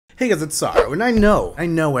Hey guys, it's Saru, and I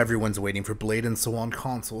know everyone's waiting for Blade and Soul on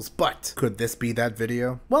consoles, but could this be that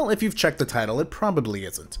video? Well, if you've checked the title, it probably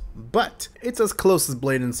isn't. But it's as close as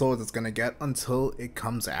Blade and Soul as it's gonna get until it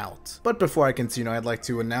comes out. But before I continue, I'd like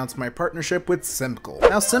to announce my partnership with Simcle.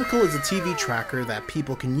 Now, Simple is a TV tracker that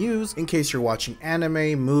people can use in case you're watching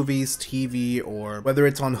anime, movies, TV, or whether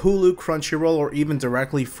it's on Hulu, Crunchyroll, or even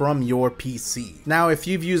directly from your PC. Now, if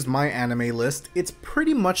you've used my anime list, it's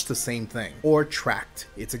pretty much the same thing, or tracked.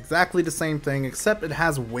 It's exactly the same thing, except it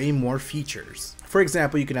has way more features. For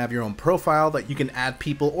example, you can have your own profile that you can add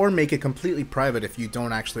people or make it completely private if you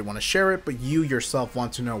don't actually want to share it, but you yourself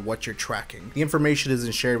want to know what you're tracking. The information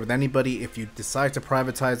isn't shared with anybody if you decide to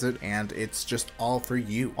privatize it, and it's just all for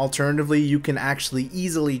you. Alternatively, you can actually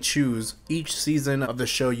easily choose each season of the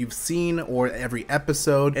show you've seen or every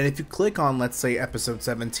episode, and if you click on, let's say, episode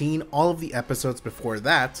 17, all of the episodes before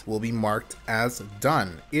that will be marked as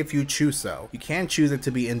done, if you choose so. You can choose it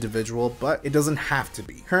to be individual, but it doesn't have to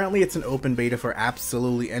be. Currently, it's an open beta for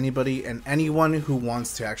absolutely anybody, and anyone who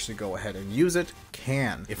wants to actually go ahead and use it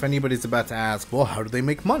can. If anybody's about to ask, well, how do they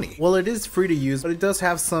make money? Well, it is free to use, but it does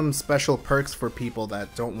have some special perks for people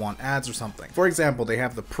that don't want ads or something. For example, they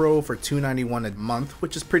have the Pro for $2.91 a month,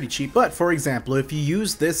 which is pretty cheap. But for example, if you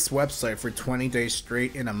use this website for 20 days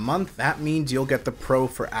straight in a month, that means you'll get the Pro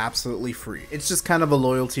for absolutely free. It's just kind of a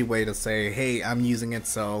loyalty way to say, hey, I'm using it,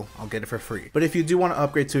 so I'll get it for free. But if you do want to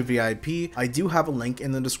upgrade to a VIP, I do have a link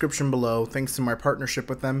in the description below, thanks to my partnership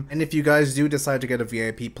with them. And if you guys do decide to get a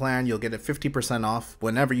VIP plan, you'll get it 50% off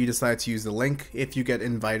whenever you decide to use the link if you get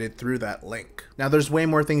invited through that link. Now, there's way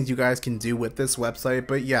more things you guys can do with this website,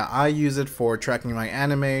 but yeah, I use it for tracking my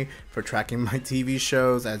anime, for tracking my TV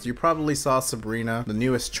shows, as you probably saw Sabrina, the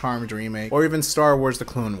newest Charmed remake, or even Star Wars The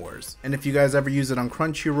Clone Wars. And if you guys ever use it on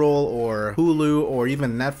Crunchyroll or Hulu or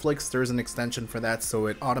even Netflix, there's an extension for that, so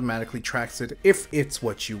it automatically tracks it if it's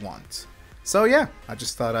what you want. So yeah, I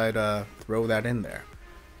just thought I'd throw that in there.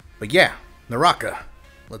 But yeah, Naraka,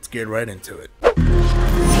 let's get right into it.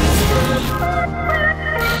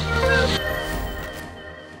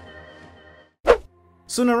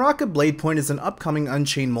 So Naraka Bladepoint is an upcoming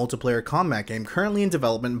Unchained multiplayer combat game currently in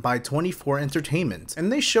development by 24 Entertainment,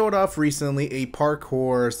 and they showed off recently a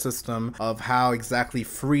parkour system of how exactly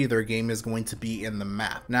free their game is going to be in the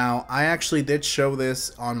map. Now, I actually did show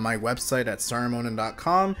this on my website at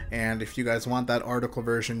Sarumonin.com, and if you guys want that article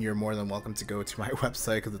version, you're more than welcome to go to my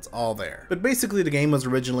website because it's all there. But basically, the game was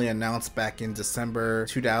originally announced back in December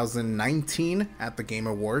 2019 at the Game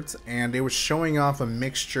Awards, and it was showing off a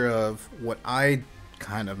mixture of what I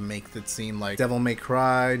kind of makes it seem like Devil May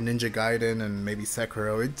Cry, Ninja Gaiden, and maybe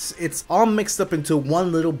Sekiro. It's all mixed up into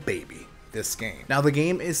one little baby, this game. Now, the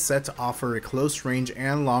game is set to offer a close range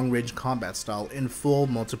and long range combat style in full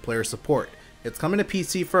multiplayer support. It's coming to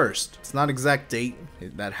PC first. It's not exact date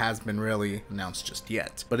that has been really announced just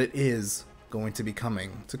yet, but it is going to be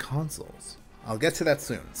coming to consoles. I'll get to that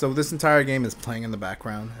soon. So this entire game is playing in the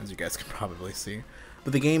background, as you guys can probably see.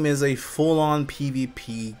 But the game is a full-on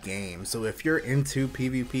PvP game, so if you're into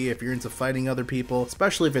PvP, if you're into fighting other people,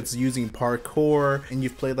 especially if it's using parkour, and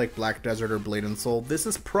you've played like Black Desert or Blade and Soul, this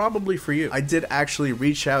is probably for you. I did actually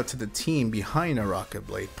reach out to the team behind Naraka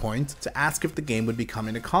Bladepoint to ask if the game would be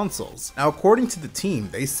coming to consoles. Now, according to the team,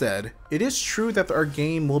 they said, "It is true that our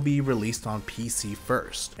game will be released on PC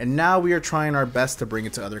first, and now we are trying our best to bring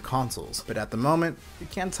it to other consoles, but at the moment, we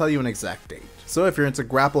can't tell you an exact date." So if you're into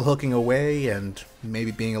grapple hooking away and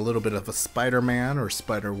maybe being a little bit of a Spider-Man or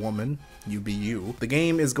Spider-Woman, you be you, the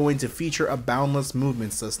game is going to feature a boundless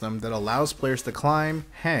movement system that allows players to climb,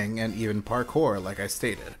 hang, and even parkour, like I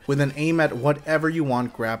stated, with an aim at whatever you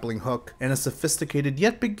want grappling hook, and a sophisticated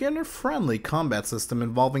yet beginner-friendly combat system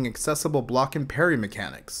involving accessible block and parry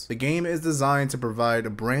mechanics. The game is designed to provide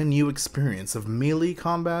a brand new experience of melee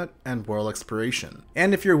combat and world exploration.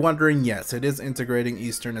 And if you're wondering, yes, it is integrating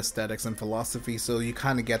Eastern aesthetics and philosophy, so you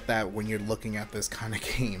kind of get that when you're looking at this kind of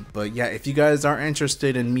game. But yeah, if you guys are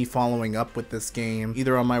interested in me following up with this game,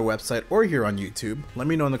 either on my website or here on YouTube, let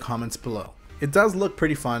me know in the comments below. It does look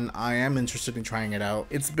pretty fun. I am interested in trying it out.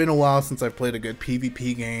 It's been a while since I've played a good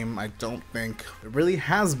PvP game. I don't think there really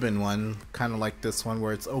has been one, kind of like this one,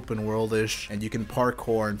 where it's open world-ish and you can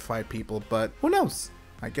parkour and fight people, but who knows?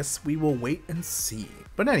 I guess we will wait and see.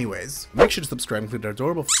 But anyways, make sure to subscribe and click that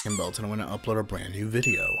adorable fucking bell to know when I upload a brand new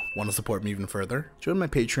video. Want to support me even further? Join my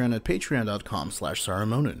Patreon at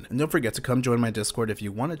patreon.com/Sarumonin. And don't forget to come join my Discord if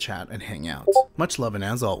you want to chat and hang out. Much love, and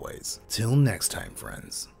as always, till next time,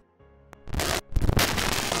 friends.